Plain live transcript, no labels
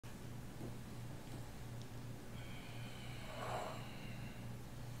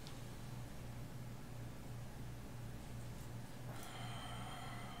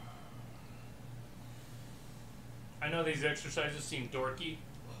of these exercises seem dorky.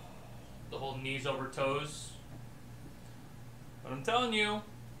 The whole knees over toes. But I'm telling you,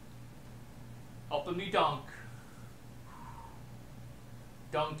 helping me dunk.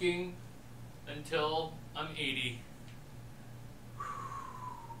 Dunking until I'm 80.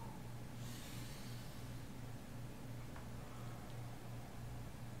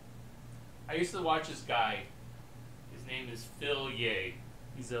 I used to watch this guy. His name is Phil Ye.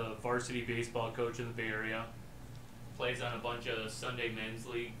 He's a varsity baseball coach in the Bay Area. Plays on a bunch of Sunday men's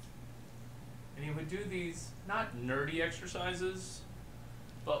league. And he would do these, not nerdy exercises,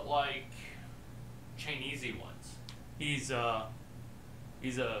 but like Chinesey ones. He's a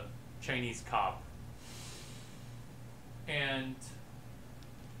Chinese cop. And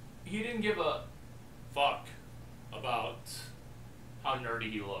he didn't give a fuck about how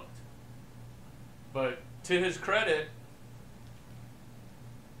nerdy he looked. But to his credit,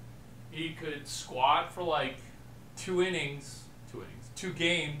 he could squat for like two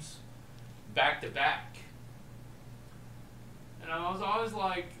games, back to back. And I was always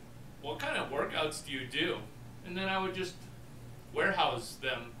like, what kind of workouts do you do? And then I would just warehouse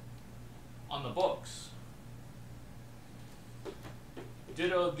them on the books.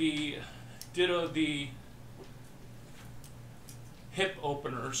 Ditto the hip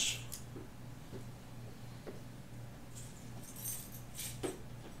openers.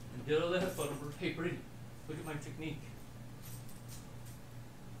 Ditto the hip opener. Hey Brady, look at my technique.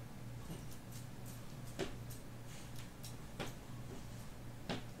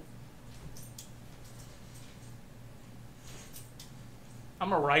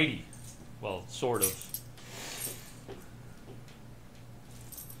 I'm a righty. Well, sort of.